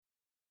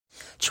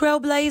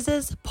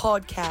Trailblazers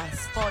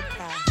Podcast.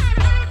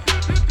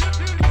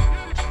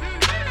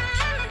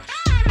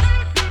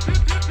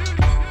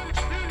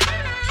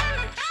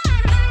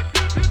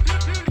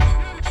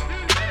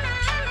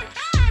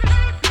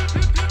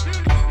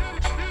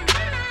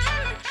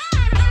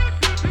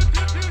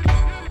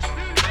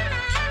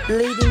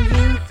 Leading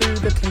you through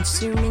the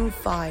consuming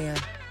fire.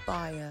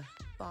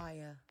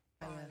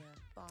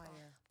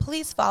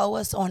 Please follow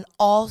us on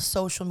all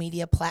social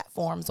media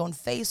platforms on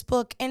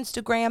Facebook,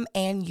 Instagram,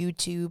 and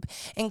YouTube,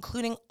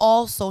 including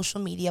all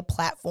social media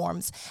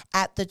platforms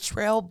at the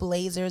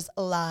Trailblazers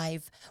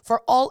Live.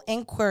 For all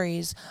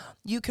inquiries,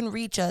 you can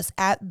reach us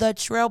at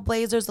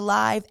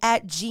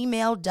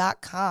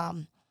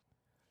thetrailblazerslive@gmail.com.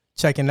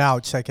 Checking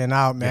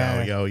out,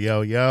 man.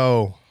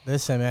 Yo.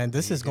 Listen, man,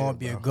 this is going to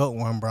be a good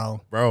one,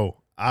 bro. Bro,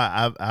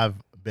 I've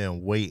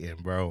been waiting,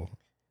 bro.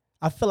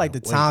 I feel like the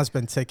time's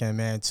been ticking,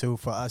 man, too,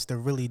 for us to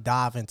really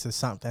dive into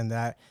something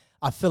that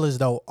I feel as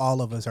though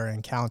all of us are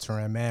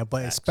encountering, man,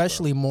 but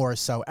especially more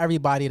so.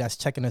 Everybody that's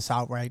checking us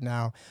out right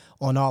now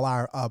on all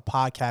our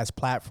podcast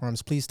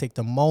platforms, please take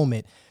the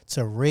moment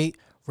to rate,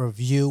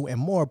 review, and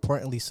more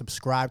importantly,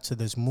 subscribe to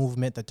this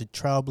movement that the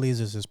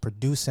Trailblazers is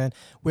producing.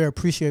 We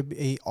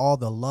appreciate all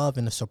the love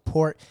and the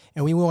support,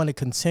 and we want to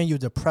continue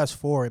to press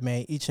forward,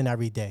 man, each and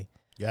every day.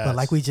 Yes. But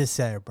like we just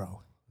said,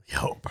 bro.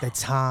 Yo, bro. The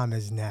time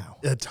is now.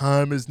 The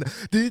time is now.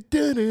 The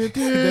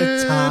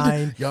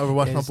time. Y'all ever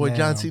watch my boy now,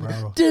 John Cena?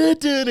 bro. Your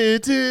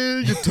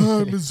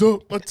time is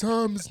up. My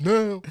time is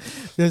now.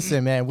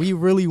 Listen, man, we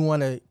really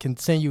want to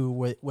continue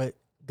with what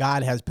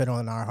God has put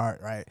on our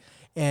heart, right?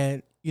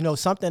 And, you know,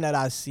 something that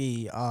I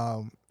see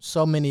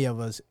so many of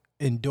us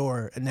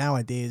endure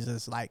nowadays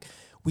is like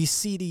we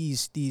see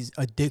these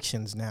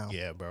addictions now.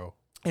 Yeah, bro.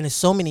 And there's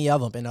so many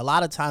of them. And a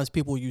lot of times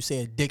people, you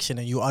say addiction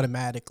and you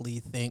automatically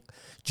think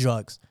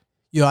drugs.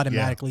 You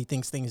automatically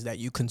think things that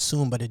you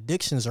consume, but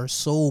addictions are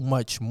so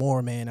much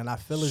more, man. And I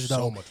feel as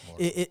though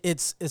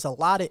it's a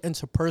lot of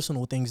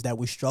interpersonal things that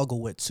we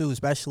struggle with too,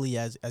 especially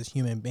as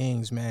human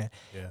beings, man.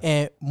 Yeah.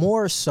 And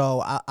more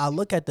so, I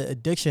look at the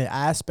addiction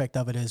aspect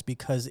of it is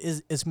because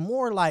it's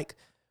more like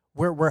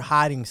we're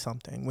hiding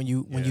something when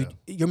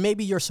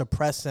you're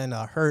suppressing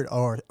a hurt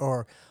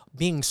or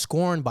being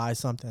scorned by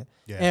something.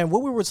 Yeah. And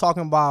what we were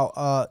talking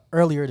about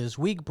earlier this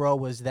week, bro,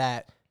 was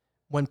that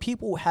when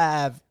people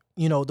have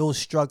those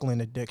struggling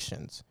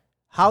addictions,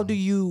 how do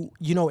you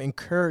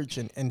encourage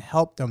and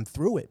help them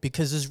through it?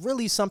 Because it's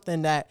really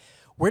something that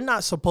we're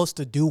not supposed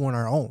to do on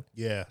our own.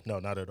 Yeah, no,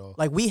 not at all.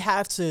 Like, we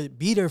have to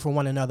be there for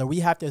one another. We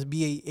have to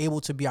be able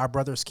to be our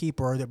brother's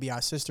keeper or to be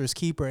our sister's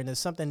keeper. And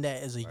it's something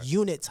that is a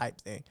unit type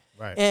thing.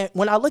 Right. And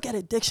when I look at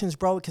addictions,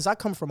 bro, because I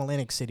come from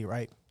Atlantic City,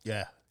 right?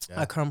 Yeah.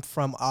 I come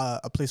from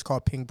a place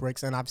called Pink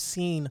Bricks, and I've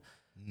seen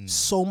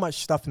so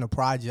much stuff in the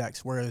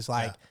projects where it's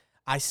like,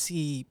 I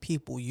see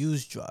people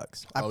use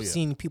drugs. I've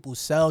seen people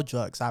sell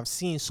drugs. I've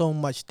seen so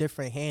much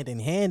different hand in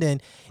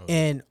hand.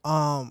 And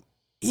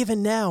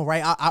even now,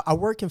 right, I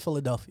work in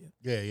Philadelphia.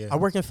 Yeah. I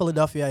work in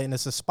Philadelphia, and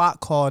it's a spot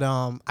called,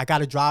 I got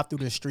to drive through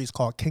the streets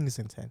called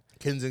Kensington.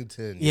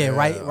 Yeah,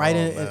 right.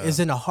 It's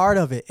in the heart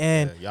of it.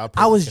 And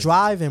I was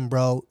driving,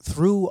 bro,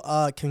 through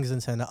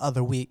Kensington the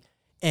other week,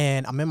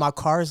 and I'm in my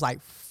car. It's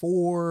like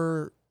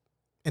 4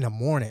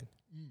 a.m.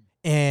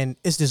 And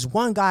it's this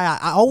one guy,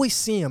 I always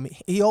see him.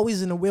 He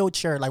always in a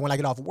wheelchair. Like when I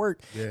get off work,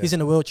 he's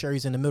in a wheelchair.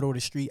 He's in the middle of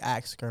the street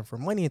asking for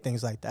money and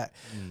things like that.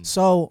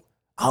 So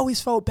I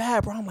always felt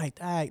bad, bro. I'm like,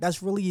 dang,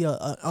 that's really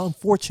an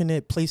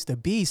unfortunate place to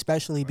be,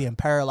 especially being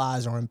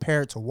paralyzed or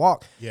impaired to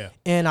walk. Yeah.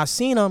 And I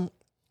seen him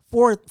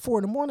 4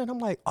 a.m. I'm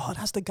like, oh,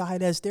 that's the guy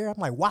that's there. I'm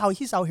like, wow,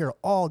 he's out here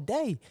all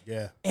day.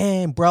 Yeah.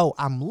 And, bro,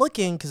 I'm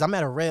looking because I'm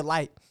at a red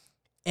light,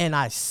 and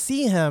I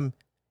see him.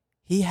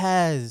 He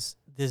has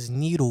this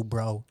needle,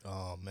 bro.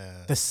 Oh,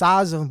 man. The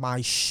size of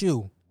my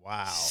shoe.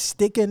 Wow.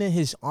 Sticking in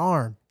his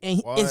arm.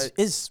 And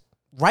it's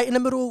right in the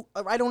middle,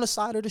 right on the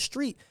side of the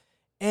street.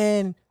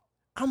 And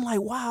I'm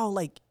like, wow,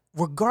 like,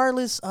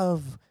 regardless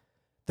of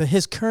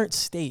his current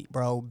state,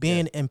 bro,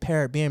 being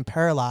impaired, being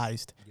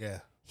paralyzed,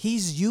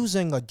 he's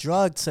using a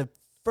drug to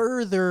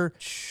further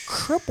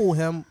cripple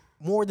him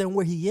more than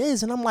where he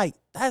is. And I'm like,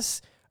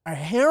 that's a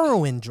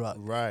heroin drug.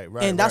 Right.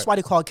 And that's why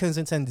they call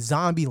Kensington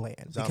Zombie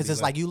Land. Because it's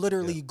like you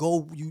literally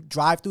you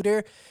drive through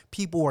there,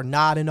 people are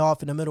nodding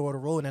off in the middle of the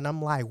road. And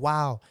I'm like,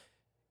 wow,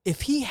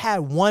 if he had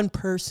one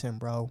person,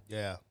 bro,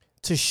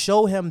 to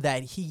show him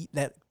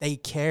that they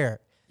care,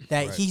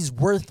 that he's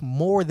worth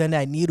more than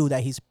that needle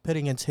that he's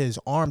putting into his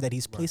arm, that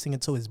he's placing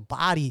into his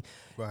body.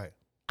 Right.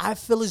 I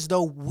feel as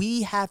though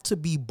we have to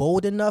be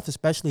bold enough,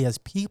 especially as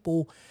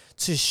people,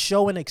 to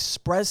show and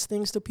express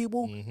things to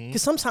people.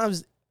 Because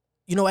sometimes,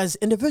 as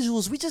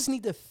individuals, we just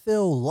need to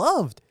feel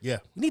loved. Yeah.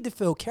 We need to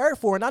feel cared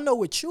for. And I know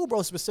with you,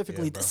 bro,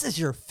 specifically, this is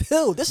your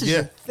field. This is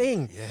your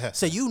thing. Yeah.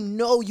 So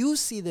you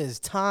see this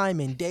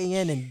time and day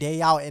in and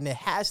day out, and it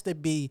has to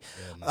be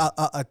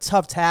a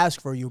tough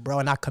task for you, bro.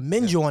 And I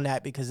commend you on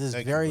that because it's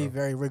very,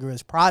 very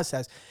rigorous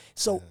process.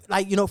 So,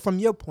 from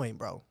your point,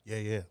 bro.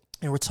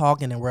 and we're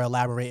talking and we're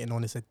elaborating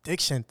on this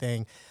addiction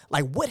thing.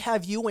 Like, what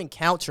have you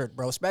encountered,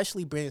 bro?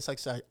 Especially being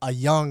such a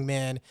young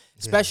man,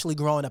 especially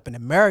growing up in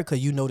America,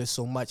 you notice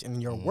so much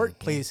in your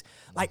workplace.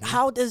 Like,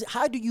 how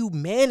do you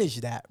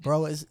manage that,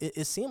 bro?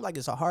 It seems like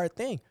it's a hard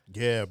thing.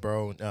 Yeah,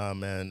 bro.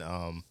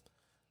 Man.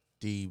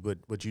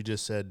 What you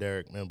just said,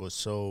 Derek, man, was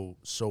so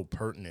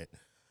pertinent.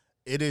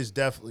 It is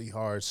definitely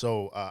hard.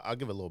 So I'll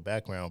give a little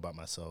background about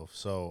myself.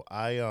 So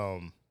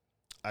I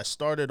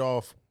started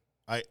off.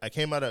 I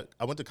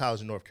went to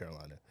college in North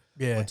Carolina.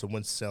 Yeah. Went to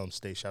Winston-Salem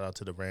State. Shout out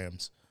to the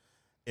Rams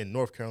in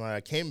North Carolina.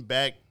 I came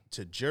back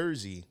to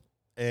Jersey,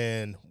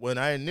 and when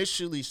I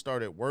initially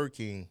started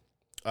working,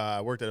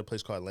 I worked at a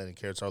place called Atlantic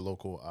Care. It's our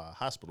local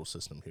hospital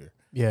system here.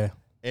 Yeah.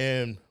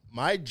 And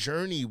my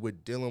journey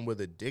with dealing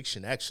with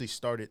addiction actually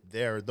started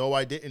there, though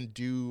I didn't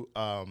do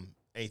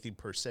anything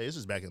per se. This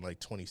was back in like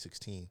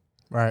 2016.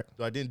 Right.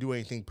 So I didn't do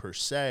anything per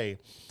se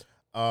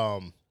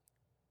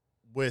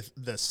with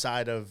the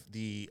side of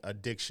the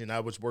addiction. I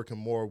was working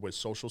more with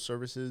social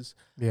services.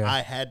 Yeah. I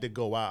had to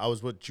go out. I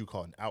was what you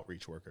call an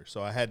outreach worker.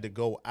 So I had to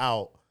go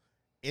out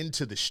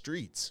into the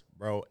streets,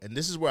 bro. And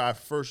this is where I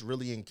first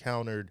really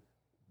encountered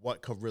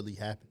what could really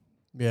happen.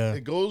 Yeah.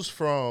 It goes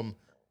from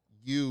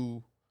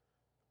you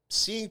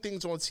seeing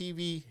things on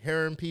TV,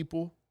 hearing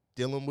people,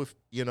 dealing with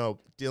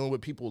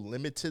people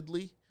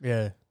limitedly,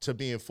 Yeah. to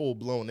being full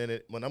blown in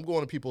it. When I'm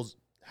going to people's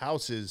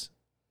houses,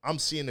 I'm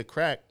seeing the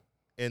crack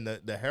and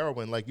the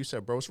heroin, like you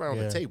said, bro, it's right on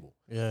the table.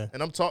 Yeah.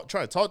 And I'm trying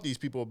to talk to these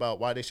people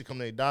about why they should come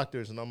to their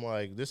doctors, and I'm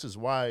like, this is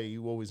why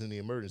you always in the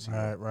emergency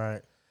room.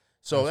 Right.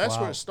 So that's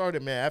wild. where it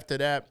started, man. After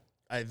that,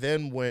 I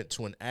then went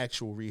to an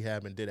actual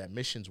rehab and did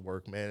admissions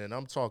work, man. And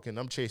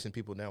I'm chasing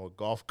people now with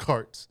golf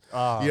carts.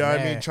 Oh, you know what I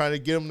man. mean? Trying to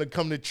get them to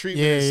come to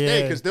treatment and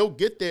stay, because they'll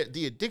get there.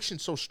 The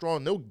addiction's so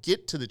strong, they'll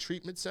get to the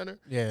treatment center.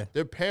 Yeah.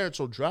 Their parents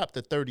will drop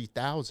to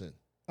 $30,000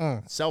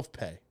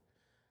 self-pay.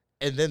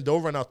 And then they'll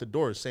run out the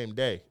door the same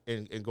day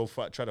and go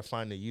try to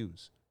find the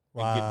use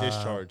and get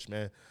discharged,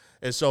 man.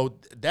 And so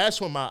that's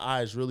when my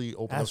eyes really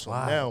opened up. So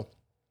now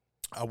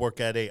I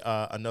work at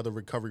another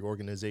recovery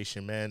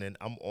organization, man, and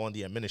I'm on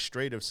the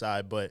administrative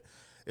side. But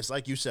it's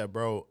like you said,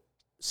 bro,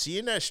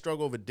 seeing that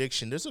struggle of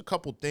addiction, there's a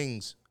couple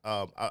things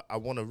I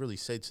want to really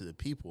say to the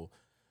people.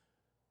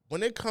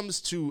 When it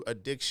comes to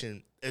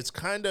addiction, it's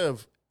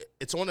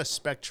on a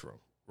spectrum,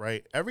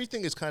 right?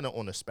 Everything is kind of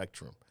on a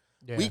spectrum.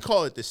 Yeah. We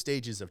call it the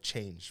stages of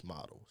change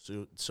model.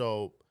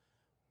 So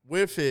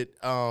with it,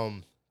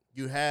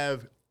 you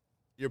have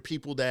your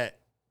people that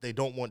they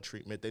don't want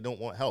treatment, they don't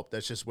want help.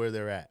 That's just where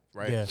they're at,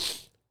 right? Yeah.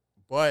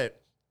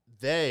 But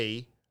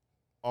they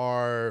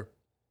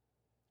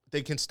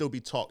can still be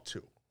talked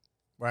to,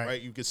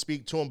 right? You can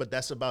speak to them, but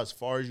that's about as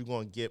far as you're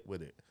going to get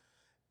with it.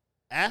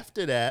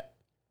 After that,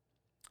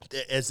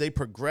 as they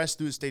progress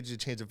through the stages of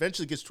change,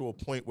 eventually gets to a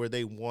point where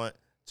they want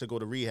to go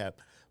to rehab.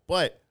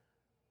 But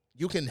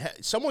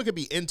someone could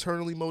be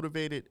internally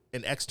motivated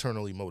and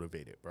externally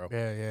motivated, bro.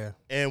 Yeah.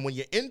 And when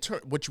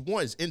what you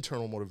want is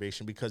internal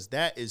motivation, because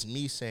that is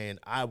me saying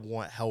I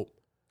want help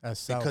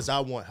because I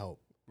want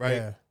help, right?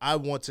 Yeah. I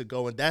want to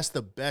go, and that's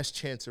the best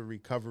chance of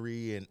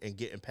recovery and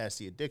getting past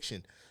the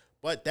addiction.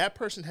 But that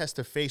person has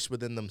to face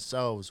within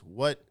themselves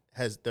what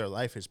their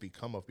life has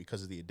become of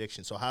because of the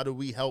addiction. So how do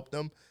we help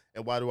them,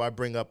 and why do I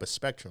bring up a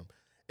spectrum?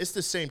 It's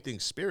the same thing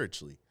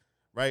spiritually,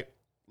 right?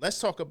 Let's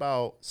talk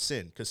about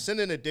sin, because sin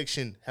and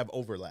addiction have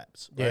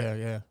overlaps. Right?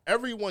 Yeah.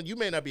 Everyone, you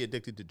may not be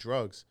addicted to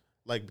drugs.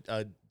 Like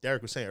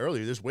Derek was saying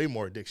earlier, there's way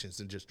more addictions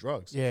than just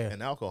drugs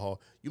and alcohol.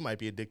 You might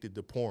be addicted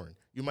to porn.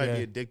 You might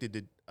be addicted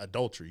to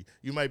adultery.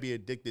 You might be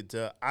addicted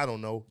to, I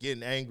don't know,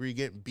 getting angry,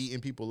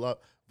 beating people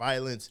up,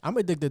 violence. I'm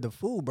addicted to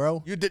food,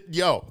 bro. You did,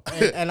 yo.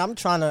 and I'm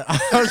trying to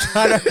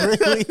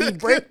really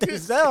break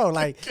this down.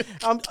 Like,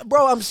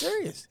 I'm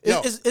serious.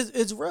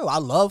 It's real. I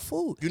love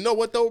food. You know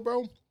what though,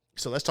 bro?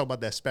 So let's talk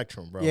about that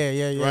spectrum, bro.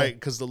 Yeah. Right?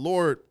 Because the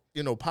Lord,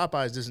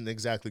 Popeyes isn't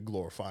exactly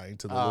glorifying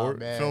to the Lord.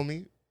 Man. Feel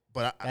me?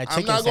 But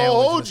I'm not gonna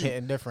hold you.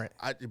 Hitting different.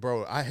 I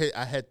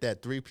had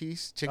that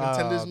 3-piece chicken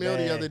tenders meal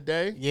the other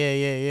day.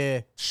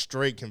 Yeah.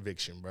 Straight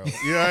conviction, bro.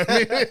 You know what I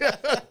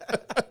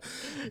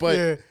mean?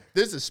 But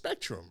there's a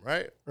spectrum,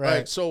 right?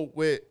 Like, so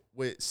with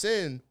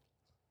sin,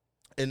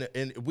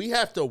 and we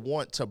have to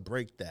want to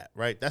break that,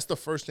 right? That's the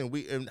first thing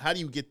and how do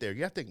you get there?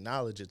 You have to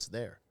acknowledge it's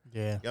there.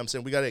 Yeah. You know what I'm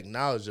saying? We got to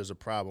acknowledge there's a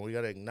problem. We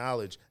got to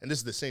acknowledge, and this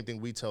is the same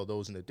thing we tell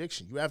those in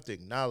addiction. You have to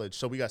acknowledge.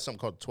 So we got something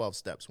called 12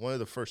 steps. One of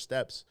the first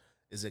steps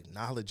is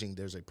acknowledging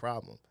there's a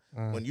problem.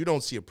 When you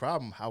don't see a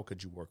problem, how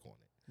could you work on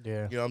it?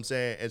 Yeah. You know what I'm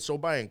saying? And so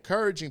by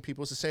encouraging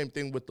people, it's the same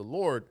thing with the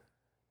Lord.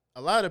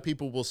 A lot of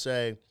people will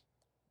say,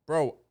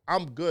 bro,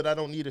 I'm good. I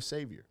don't need a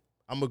savior.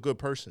 I'm a good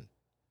person.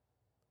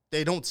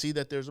 They don't see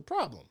that there's a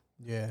problem.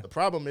 Yeah. The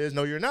problem is,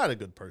 no, you're not a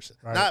good person.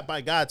 Right. Not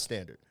by God's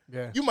standard.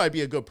 Yeah. You might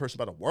be a good person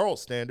by the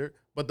world's standard,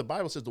 but the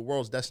Bible says the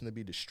world's destined to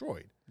be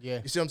destroyed. Yeah.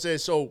 You see what I'm saying?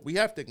 So we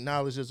have to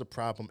acknowledge there's a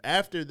problem.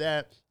 After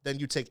that, then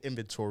you take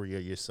inventory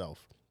of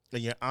yourself.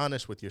 And you're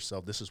honest with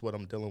yourself. This is what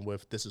I'm dealing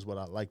with. This is what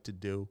I like to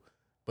do.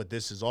 But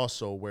this is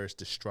also where it's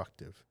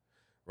destructive,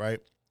 right?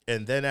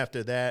 And then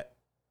after that,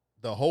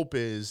 the hope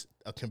is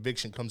a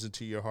conviction comes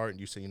into your heart and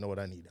you say, you know what,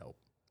 I need help.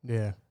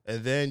 Yeah.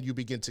 And then you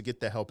begin to get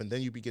the help, and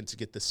then you begin to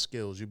get the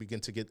skills. You begin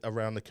to get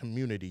around the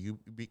community. You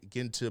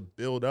begin to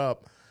build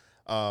up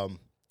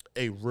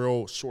a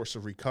real source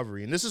of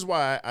recovery. And this is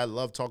why I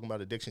love talking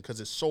about addiction, because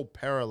it's so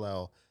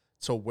parallel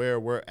to where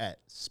we're at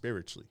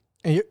spiritually.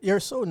 And you're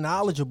so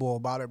knowledgeable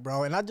about it,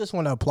 bro. And I just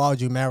want to applaud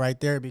you, man, right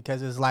there,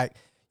 because it's like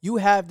you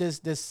have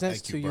this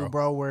sense to you,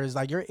 bro, where it's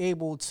like you're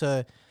able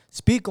to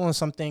speak on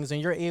some things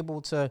and you're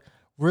able to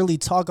really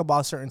talk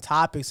about certain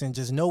topics and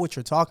just know what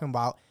you're talking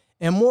about.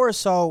 And more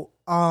so,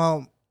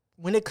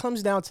 when it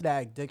comes down to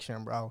that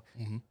addiction, bro,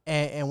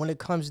 and when it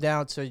comes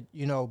down to,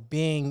 you know,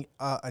 being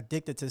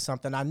addicted to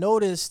something, I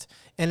noticed,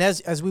 and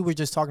as we were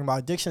just talking about,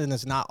 addiction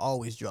is not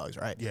always drugs,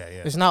 right? Yeah.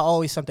 It's not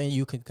always something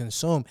you can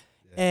consume.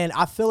 Yeah. And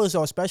I feel as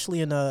though,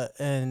 especially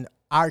in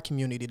our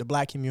community, the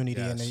Black community,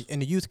 and in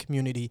the youth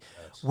community,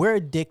 we're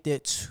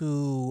addicted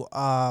to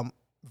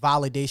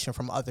validation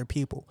from other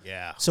people.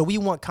 Yeah. So we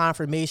want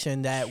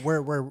confirmation that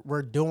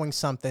we're doing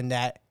something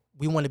that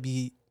we want to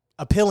be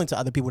appealing to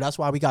other people. That's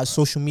why we got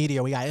social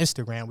media, we got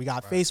Instagram, we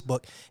got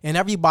Facebook, and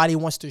everybody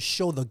wants to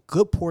show the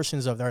good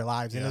portions of their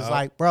lives. And it's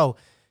like, bro,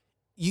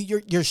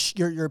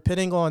 you're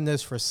pitting on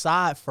this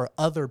facade for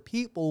other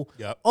people,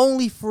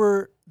 only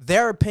for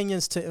their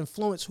opinions to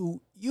influence who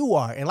you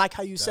are. And like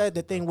how you said,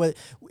 the thing with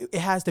it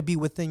has to be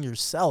within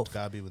yourself.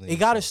 It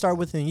got to start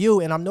within you.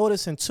 And I'm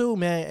noticing too,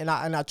 man.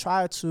 And I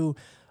try to,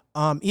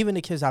 even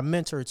the kids I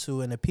mentor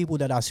to and the people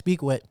that I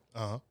speak with,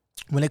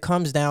 when it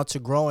comes down to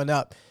growing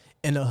up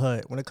in the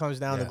hood, when it comes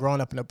down to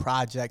growing up in the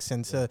projects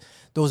and to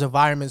those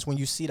environments, when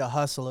you see the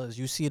hustlers,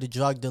 you see the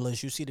drug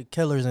dealers, you see the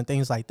killers and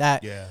things like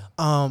that.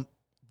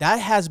 That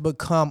has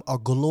become a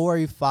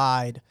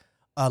glorified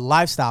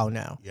lifestyle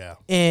now.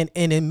 And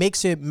it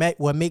makes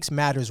what makes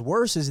matters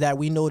worse is that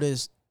we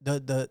notice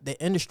the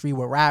industry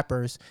with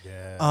rappers,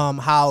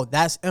 how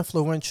that's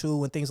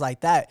influential and things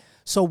like that.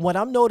 So what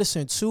I'm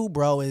noticing too,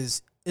 bro,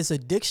 is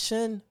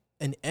addiction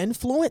an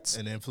influence?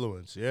 An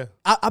influence, yeah.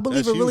 I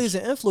believe that's it really is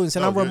an influence.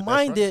 And I'm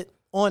reminded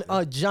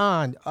on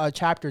John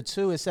chapter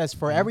 2, it says,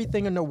 for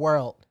everything in the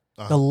world,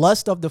 the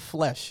lust of the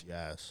flesh,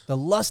 the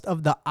lust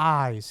of the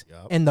eyes,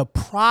 and the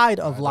pride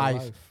of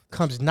life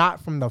comes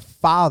not from the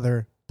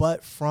Father,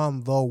 but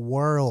from the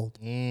world.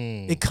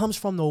 It comes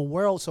from the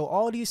world. So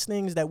all these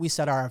things that we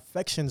set our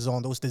affections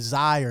on, those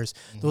desires,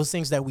 those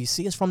things that we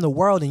see, is from the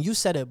world. And you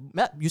said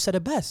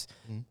it best.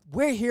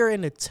 We're here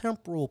in a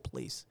temporal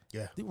place.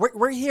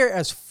 We're here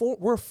as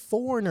we're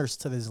foreigners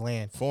to this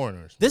land.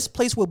 Foreigners. This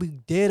place will be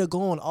dead or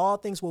gone. All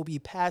things will be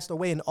passed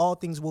away, and all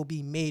things will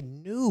be made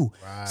new.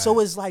 So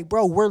it's like,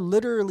 bro, we're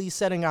literally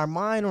setting our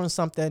mind on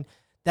something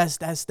that's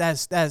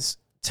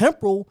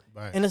temporal.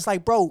 And it's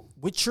like, bro,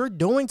 what you're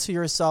doing to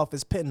yourself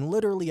is putting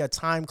literally a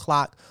time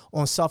clock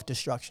on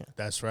self-destruction.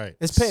 That's right.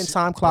 It's putting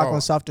time clock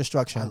on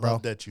self-destruction, bro. I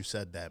love that you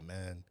said that,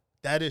 man.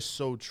 That is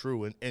so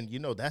true. And you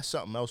know, that's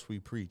something else we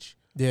preach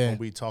when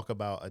we talk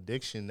about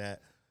addiction,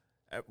 that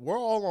we're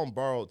all on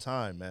borrowed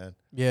time, man.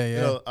 You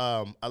know,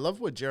 I love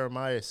what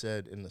Jeremiah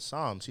said in the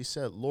Psalms. He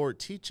said, Lord,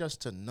 teach us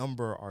to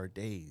number our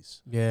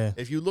days.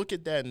 If you look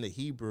at that in the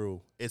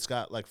Hebrew, it's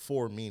got like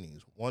 4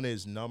 meanings. One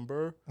is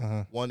number,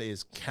 one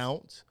is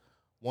count,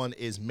 one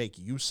is make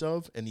use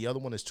of, and the other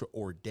one is to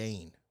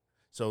ordain.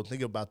 So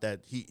think about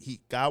that.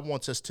 God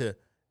wants us to,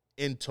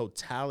 in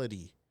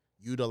totality,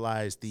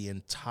 utilize the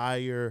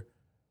entire,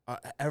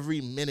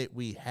 every minute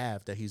we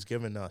have that he's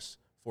given us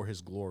for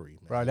his glory,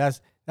 man. Bro, that's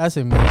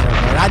amazing,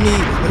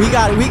 man. We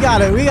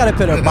gotta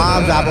put a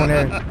bomb drop on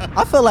there.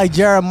 I feel like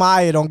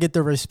Jeremiah don't get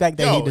the respect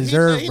that he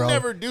deserves, bro. He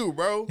never do,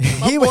 bro.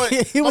 he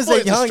was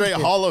a young straight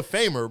kid. Hall of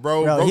Famer,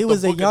 bro. Bro, he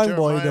was a young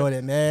boy doing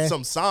it, man.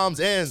 Some Psalms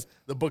and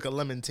the Book of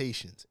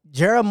Lamentations.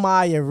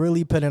 Jeremiah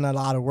really put in a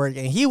lot of work,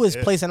 and he was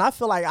placing. I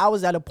feel like I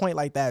was at a point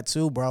like that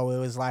too, bro. It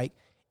was like,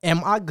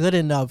 am I good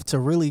enough to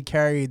really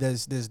carry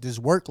this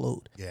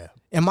workload?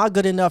 Am I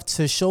good enough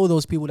to show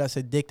those people that's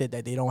addicted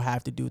that they don't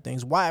have to do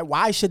things?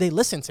 Why should they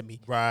listen to me?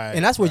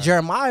 And that's what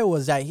Jeremiah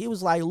was at. He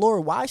was like,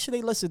 Lord, why should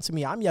they listen to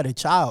me? I'm yet a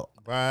child.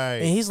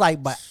 And he's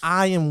like, but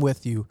I am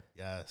with you.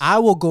 I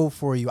will go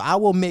for you. I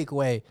will make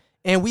way.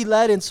 And we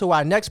led into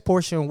our next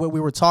portion, what we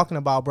were talking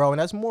about, bro. And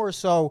that's more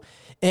so,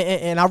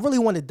 and I really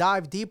want to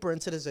dive deeper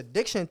into this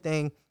addiction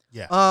thing.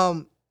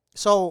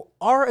 So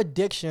our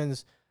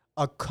addictions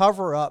a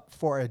cover up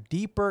for a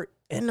deeper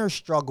inner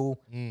struggle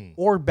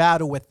or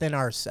battle within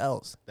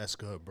ourselves. That's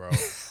good, bro.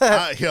 This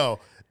is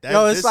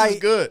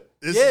good.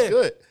 This is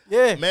good.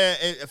 Man,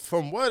 and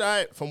from what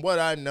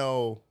I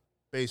know,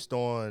 based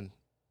on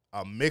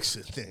a mix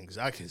of things,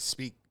 I can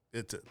speak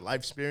into life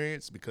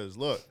experience because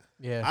look,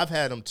 I've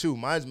had them too.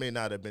 Mine may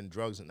not have been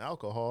drugs and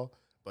alcohol,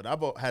 but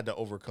I've had to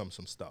overcome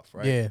some stuff,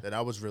 right? That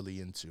I was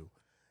really into.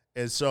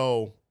 And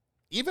so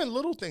even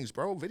little things,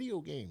 bro,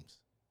 video games.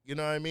 You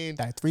know what I mean?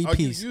 That 3-piece.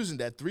 Are you using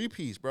that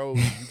 3-piece, bro?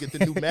 You get the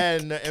new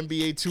Madden, the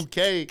NBA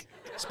 2K,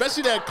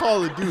 especially that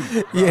Call of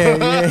Duty. Bro.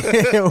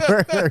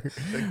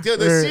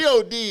 The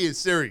COD is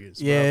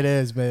serious. Bro. It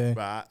is, man.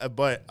 But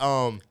bro,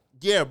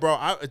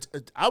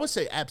 I would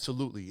say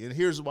absolutely. And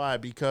here's why,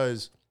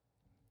 because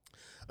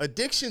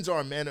Addictions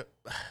are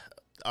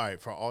all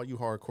right, for all you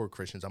hardcore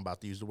Christians, I'm about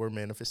to use the word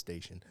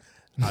manifestation.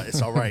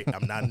 It's all right.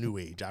 I'm not New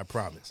Age, I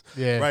promise.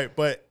 Yeah. Right,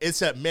 but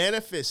it's a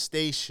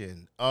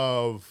manifestation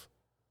of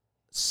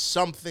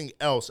something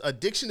else.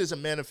 Addiction is a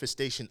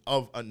manifestation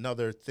of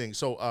another thing.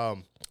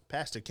 So,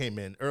 Pastor came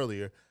in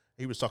earlier.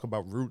 He was talking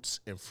about roots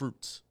and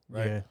fruits,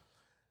 right? Yeah.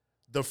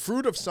 The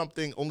fruit of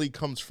something only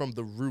comes from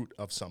the root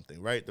of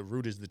something, right? The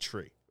root is the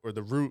tree, or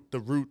the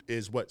root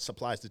is what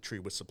supplies the tree,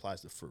 what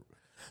supplies the fruit.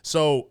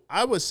 So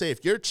I would say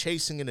if you're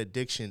chasing an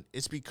addiction,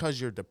 it's because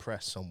you're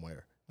depressed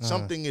somewhere.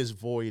 Something is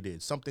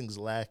voided, something's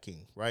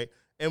lacking, right?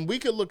 And we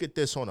could look at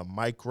this on a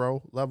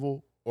micro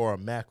level or a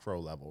macro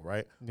level,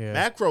 right? Yeah.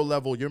 Macro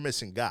level, you're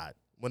missing God.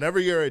 Whenever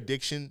your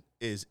addiction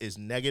is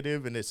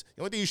negative, and it's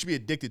the only thing you should be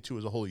addicted to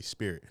is the Holy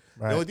Spirit.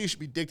 Right. The only thing you should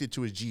be addicted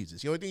to is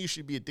Jesus. The only thing you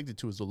should be addicted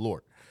to is the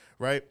Lord,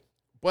 right?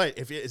 But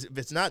if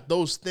it's not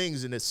those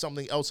things and it's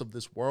something else of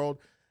this world,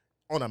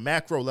 on a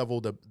macro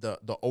level,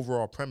 the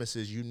overall premise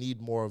is you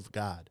need more of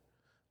God.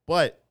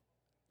 But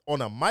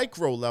on a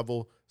micro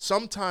level,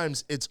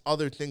 sometimes it's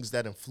other things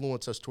that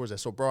influence us towards that.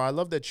 So, bro, I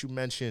love that you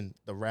mentioned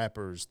the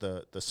rappers,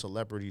 the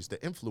celebrities, the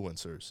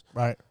influencers.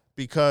 Right.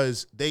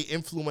 Because they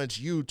influence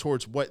you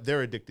towards what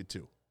they're addicted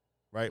to,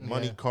 right?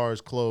 Money, Yeah. cars,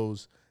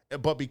 clothes.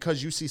 But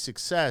because you see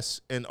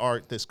success in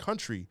this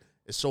country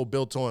is so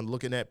built on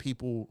looking at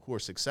people who are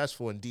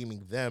successful and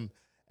deeming them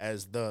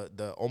as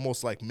the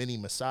almost like mini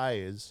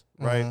messiahs,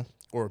 right?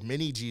 Or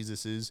mini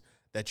Jesuses,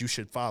 that you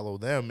should follow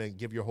them and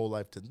give your whole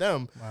life to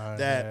them,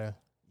 that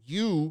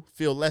you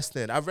feel less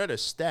than. I've read a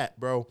stat,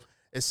 bro.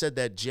 It said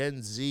that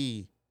Gen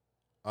Z,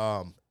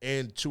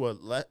 and to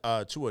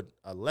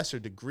a lesser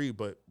degree,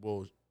 but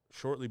will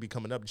shortly be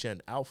coming up,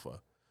 Gen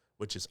Alpha,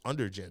 which is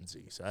under Gen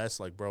Z. So that's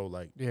like, bro,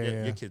 like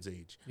your kid's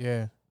age.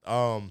 Yeah.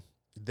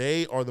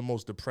 They are the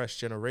most depressed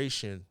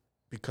generation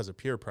because of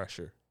peer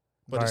pressure.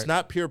 But it's Right.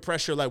 not peer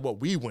pressure like what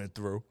we went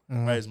through,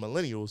 right, as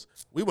millennials.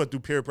 We went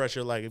through peer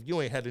pressure like if you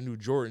ain't had the new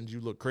Jordans,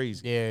 you look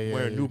crazy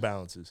wearing New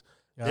Balances.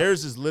 Yep.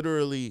 Theirs is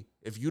literally,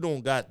 if you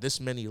don't got this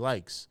many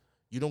likes,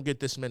 you don't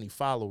get this many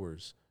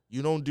followers,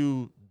 you don't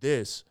do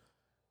this,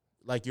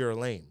 like you're a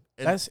lame.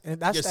 And That's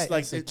just that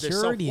like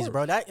insecurities,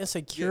 bro. That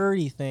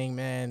insecurity thing,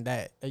 man,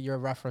 that you're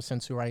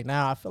referencing to right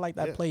now. I feel like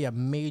that play a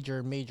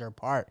major, major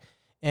part.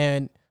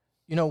 And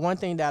you know, one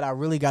thing that I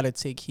really got to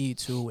take heed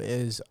to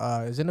is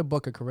in the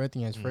book of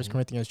Corinthians, 1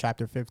 Corinthians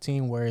chapter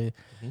 15, where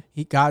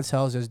God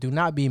tells us, "Do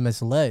not be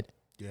misled.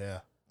 Yeah.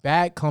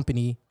 Bad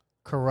company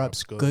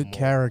corrupts good morals.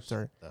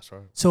 character." That's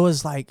right. So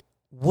it's like,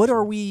 what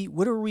are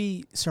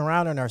we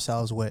surrounding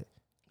ourselves with?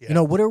 Yeah. You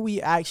know, what are we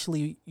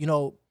actually,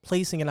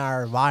 placing in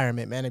our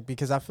environment, man?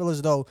 Because I feel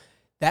as though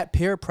that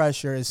peer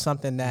pressure is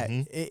something that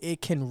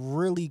it can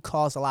really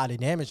cause a lot of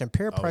damage. And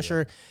peer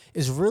pressure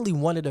is really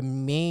one of the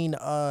main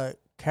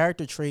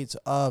character traits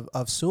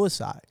of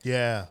suicide.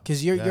 Yeah.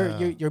 Because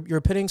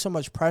you're putting so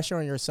much pressure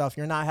on yourself.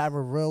 You're not having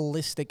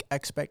realistic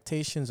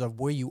expectations of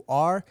where you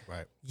are.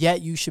 Right.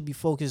 Yet you should be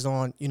focused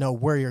on,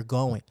 where you're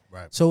going.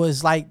 Right. So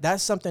it's like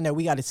that's something that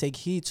we got to take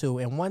heed to.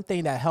 And one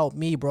thing that helped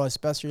me, bro,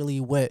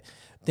 especially with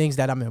things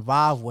that I'm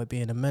involved with,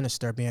 being a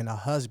minister, being a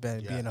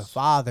husband, being a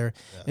father,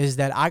 is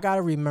that I got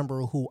to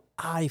remember who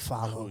I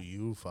follow. Who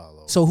you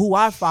follow. So who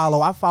I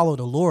follow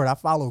the Lord. I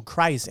follow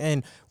Christ.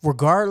 And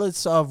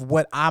regardless of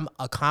what I'm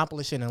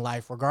accomplishing in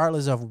life,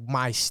 regardless of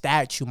my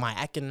statue, my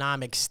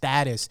economic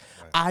status,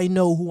 I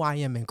know who I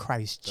am in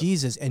Christ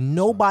Jesus. And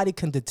nobody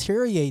can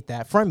deteriorate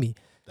that from me.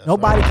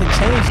 Nobody can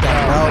change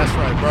that, bro. That's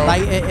right, bro.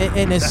 Like,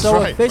 and it's That's so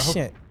right,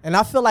 efficient. bro. And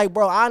I feel like,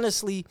 bro,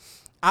 honestly,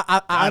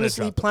 I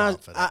honestly drop the plan.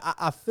 bomb for that.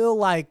 I feel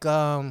like,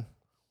 and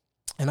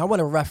I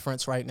want to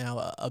reference right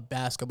now a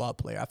basketball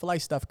player. I feel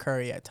like Steph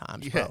Curry at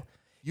times, bro.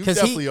 You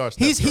definitely are Steph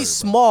Curry, He's bro.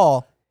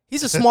 small.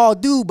 He's a small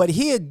dude, but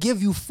he'll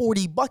give you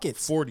 40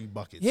 buckets. 40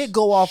 buckets. He'll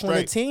go off on a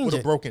Straight tangent. with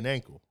a broken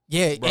ankle.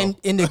 Yeah, Bro.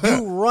 and the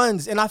dude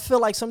runs. And I feel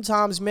like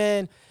sometimes,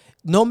 man,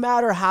 no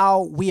matter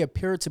how we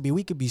appear to be,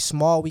 we could be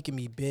small, we can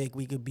be big,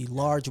 we could be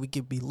large, we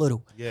could be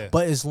little. Yeah.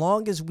 But as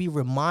long as we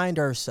remind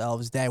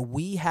ourselves that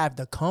we have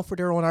the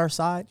comforter on our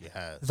side,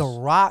 Yes. the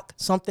rock,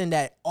 something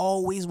that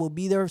always will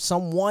be there,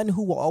 someone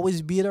who will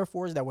always be there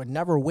for us that would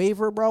never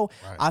waver, bro.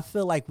 Right. I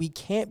feel like we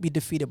can't be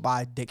defeated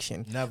by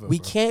addiction. Never, We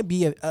bro. can't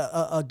be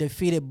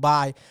defeated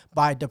by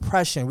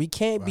depression. We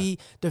can't be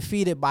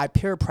defeated by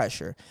peer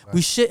pressure.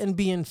 We shouldn't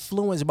be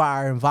influenced by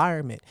our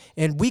environment.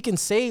 And we can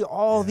say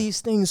all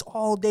these things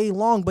all day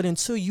long, but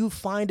until you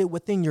find it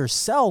within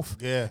yourself,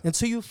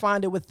 until you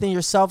find it within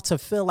yourself to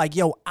feel like,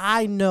 yo,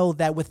 I know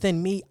that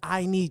within me,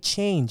 I need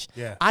change.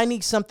 Yeah. I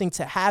need something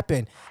to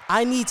happen.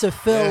 I need to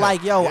feel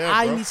like, yo,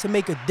 I bro. need to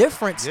make a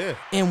difference. Yeah.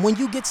 And when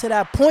you get to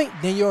that point,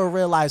 then you'll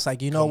realize,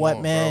 like, you know Come what,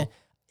 on, man? bro.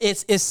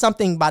 It's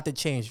something about to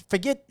change.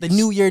 Forget the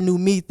new year, new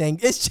me thing.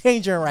 It's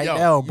changing right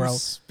now, You bro.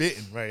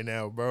 spitting right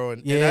now, bro.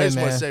 And I Yeah, just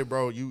want man. to say,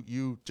 bro,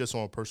 you just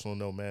on a personal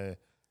note, man,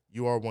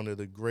 you are one of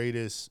the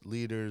greatest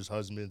leaders,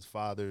 husbands,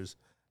 fathers,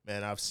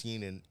 man, I've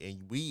seen. And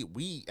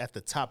we at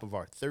the top of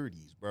our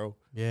 30s, bro.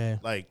 Yeah.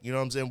 Like, you know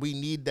what I'm saying? We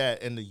need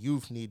that, and the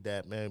youth need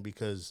that, man,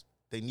 because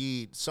they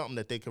need something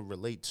that they can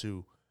relate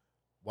to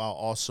while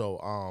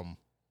also,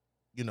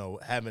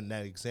 having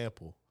that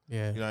example.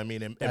 Yeah. You know what I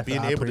mean? And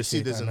being able to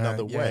see this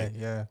another way.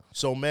 Yeah.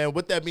 So, man,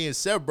 with that being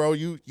said, bro,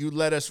 you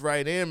let us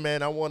right in,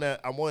 man. I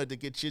wanted to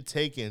get your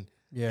take and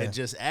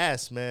just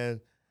ask,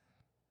 man.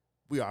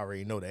 We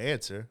already know the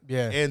answer.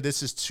 Yeah. And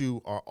this is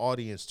to our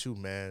audience too,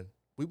 man.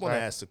 We want to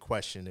ask the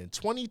question. In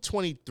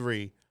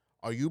 2023,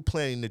 are you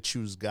planning to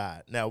choose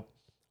God? Now,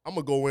 I'm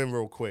going to go in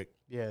real quick.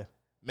 Yeah.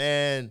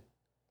 Man,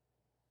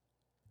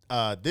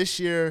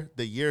 this year,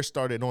 the year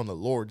started on the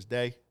Lord's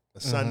Day, a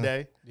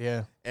Sunday.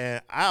 Yeah.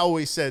 And I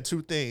always said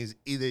two things.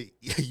 Either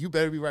you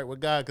better be right with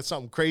God because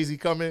something crazy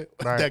coming,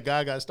 that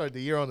God got to start the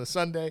year on a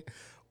Sunday,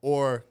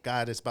 or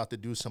God is about to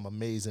do some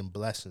amazing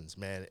blessings,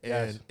 man.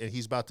 And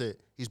he's about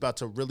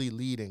to really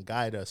lead and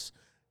guide us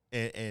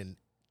and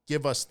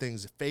give us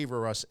things,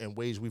 favor us in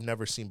ways we've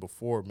never seen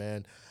before,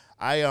 man.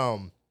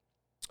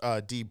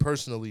 D,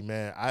 personally,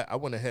 man, I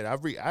went ahead.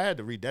 I had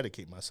to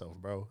rededicate myself,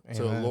 bro,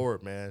 to the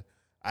Lord, man.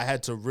 I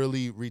had to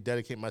really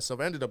rededicate myself.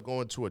 I ended up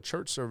going to a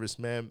church service,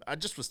 man. I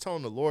just was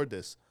telling the Lord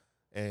this,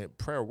 and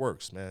prayer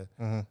works, man.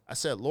 I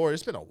said, Lord,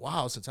 it's been a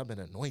while since I've been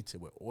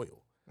anointed with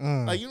oil.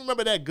 Like, you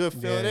remember that good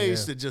feeling? They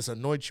used to just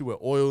anoint you with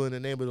oil in the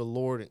name of the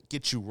Lord and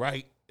get you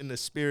right in the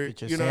spirit.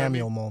 Get your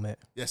Samuel moment.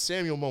 Yeah,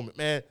 Samuel moment,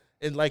 man.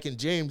 And like in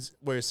James,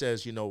 where it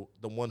says, the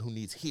one who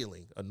needs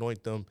healing,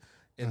 anoint them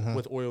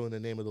with oil in the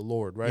name of the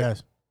Lord, right?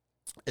 Yes.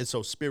 And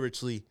so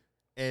spiritually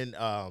and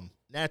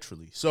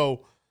naturally.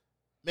 So,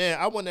 man,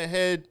 I went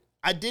ahead.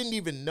 I didn't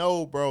even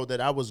know, bro, that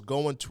I was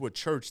going to a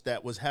church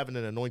that was having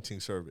an anointing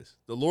service.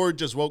 The Lord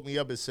just woke me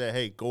up and said,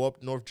 hey, go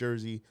up North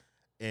Jersey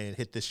and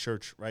hit this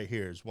church right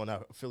here. It's one I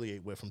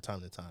affiliate with from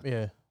time to time.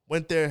 Yeah.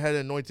 Went there, had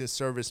an anointing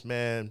service,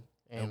 man.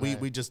 Amen.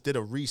 And we just did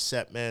a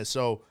reset, man.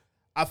 So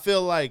I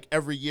feel like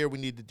every year we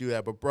need to do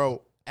that. But,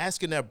 bro,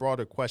 asking that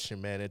broader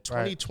question, man, in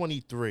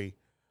 2023,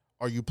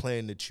 are you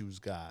planning to choose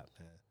God,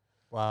 man?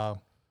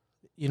 Wow.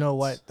 You know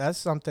what? That's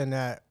something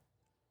that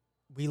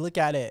we look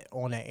at it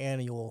on an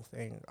annual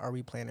thing. Are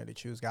we planning to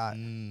choose God?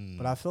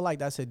 But I feel like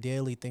that's a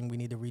daily thing we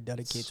need to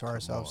rededicate to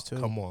ourselves, too.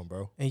 Come on,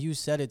 bro. And you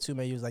said it, too,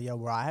 man. You was like, yo,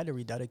 bro, I had to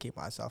rededicate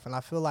myself. And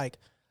I feel like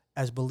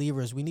as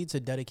believers, we need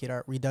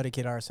to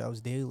rededicate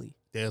ourselves daily.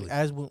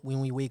 As when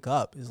we wake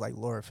up, it's like,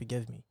 Lord,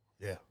 forgive me.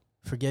 Yeah.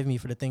 Forgive me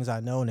for the things I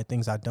know and the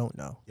things I don't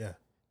know. Yeah.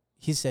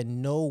 He said,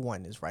 no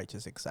one is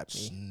righteous except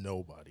me.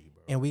 Nobody,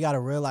 bro. And we got to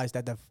realize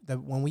that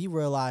when we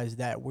realize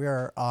that we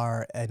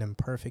are an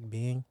imperfect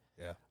being,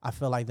 I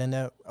feel like then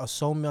there are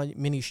so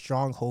many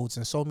strongholds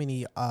and so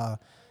many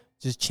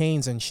just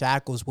chains and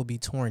shackles will be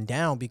torn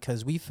down,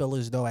 because we feel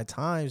as though at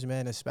times,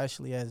 man,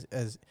 especially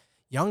as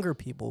younger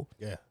people,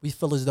 we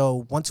feel as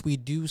though once we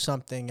do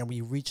something and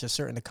we reach a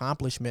certain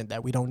accomplishment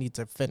that we don't need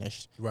to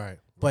finish. Right.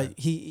 But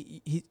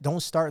he don't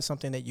start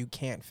something that you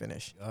can't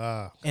finish.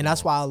 And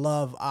that's why I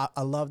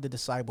love the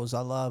disciples. I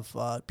love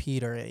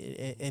Peter,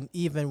 and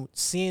even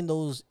seeing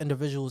those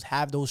individuals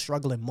have those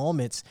struggling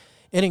moments,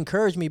 it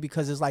encouraged me,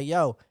 because it's like,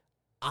 yo,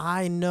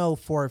 I know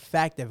for a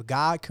fact if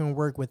God can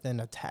work within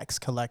a tax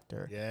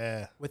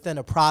collector, within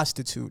a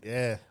prostitute,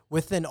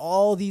 within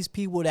all these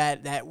people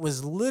that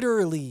was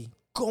literally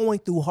going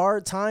through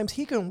hard times,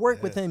 he can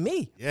work within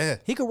me.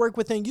 He could work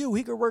within you.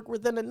 He could work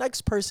within the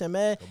next person,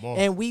 man.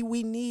 And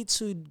we need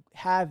to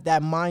have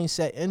that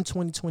mindset in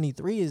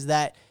 2023, is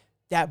that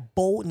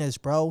boldness,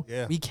 bro.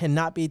 We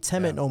cannot be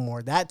timid no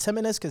more. That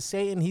timidness, because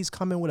Satan, he's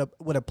coming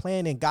with a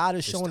plan, and God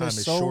is showing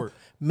us so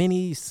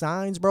many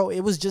signs, bro.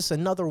 It was just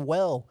another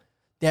well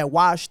that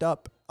washed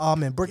up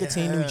in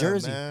Brigantine, New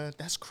Jersey. Man.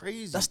 That's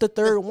crazy. That's the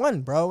third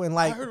one, bro. And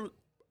like,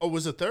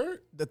 was the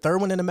third? The third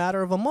one in a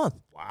matter of a month.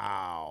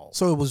 Wow.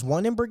 So it was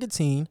one in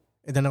Brigantine,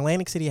 and then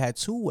Atlantic City had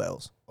 2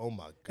 wells. Oh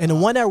my God. And the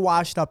one that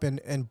washed up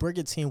in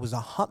Brigantine was a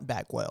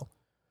humpback well.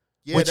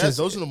 Yeah,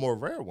 those are the more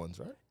rare ones,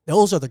 right?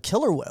 Those are the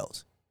killer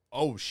wells.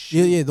 Oh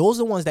shit. Yeah, those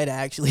are the ones that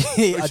actually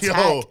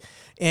attack.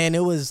 And it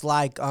was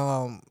like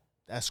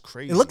that's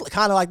crazy. It looked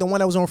kind of like the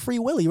one that was on Free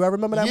Willy. You ever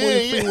remember that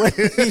movie, Free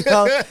Willy?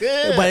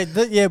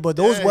 You know? But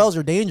those wells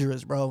are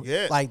dangerous, bro.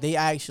 Yeah. Like, they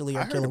actually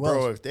are killer wells.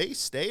 Bro, if they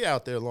stay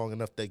out there long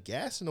enough, the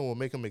gas in them will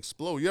make them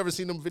explode. You ever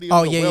seen them videos?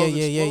 Oh,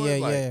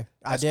 yeah.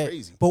 That's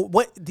crazy.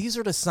 But these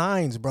are the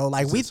signs, bro.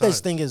 Like, this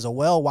thing is a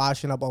well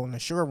washing up on the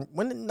shore.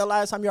 When the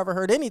last time you ever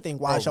heard anything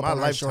wash up on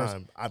the shore? My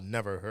lifetime, I've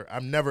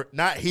never,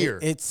 not here.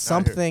 It's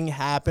something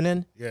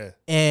happening. Yeah.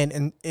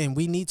 And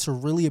we need to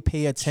really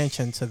pay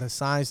attention to the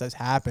signs that's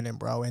happening,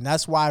 bro. And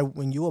that's why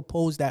when you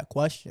oppose that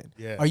question,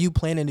 are you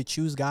planning to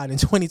choose God in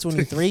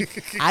 2023?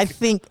 I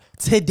think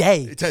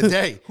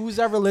today, who's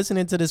ever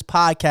listening to this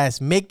podcast,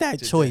 make that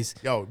choice.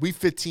 Yo, we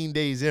 15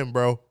 days in,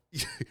 bro.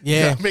 Yeah.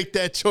 You gotta make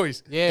that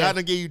choice. Yeah. God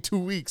done gave you 2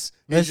 weeks.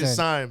 Here's your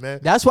sign, man.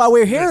 That's why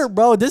we're here,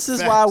 bro. This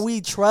is why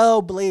we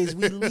trailblaze.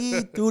 We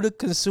lead through the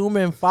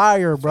consuming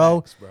fire,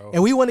 bro. Facts, bro.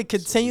 And we want to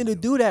continue to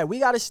do that. We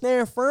got to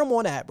stand firm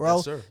on that, bro.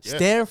 Yes, sir. Yeah.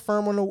 Stand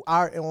firm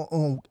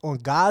on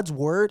God's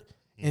word,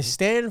 and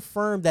stand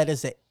firm that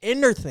it's an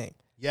inner thing.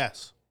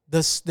 Yes.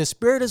 The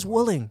spirit is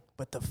willing,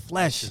 but the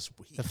flesh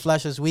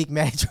is weak,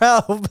 man.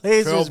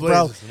 Trailblazers,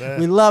 bro. Man.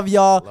 We love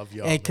y'all.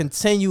 And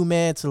continue,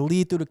 man, to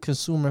lead through the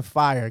consuming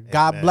fire.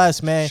 God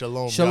bless, man.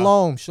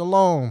 Shalom.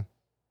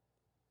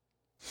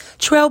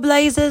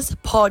 Trailblazers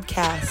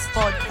podcast.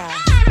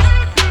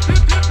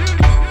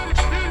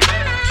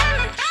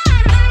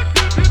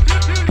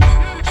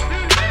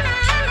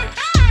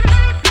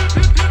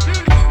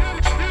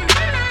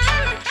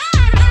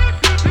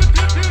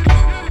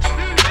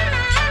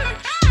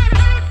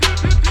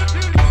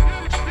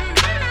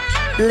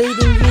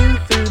 Leading you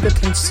through the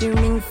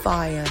consuming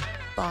fire.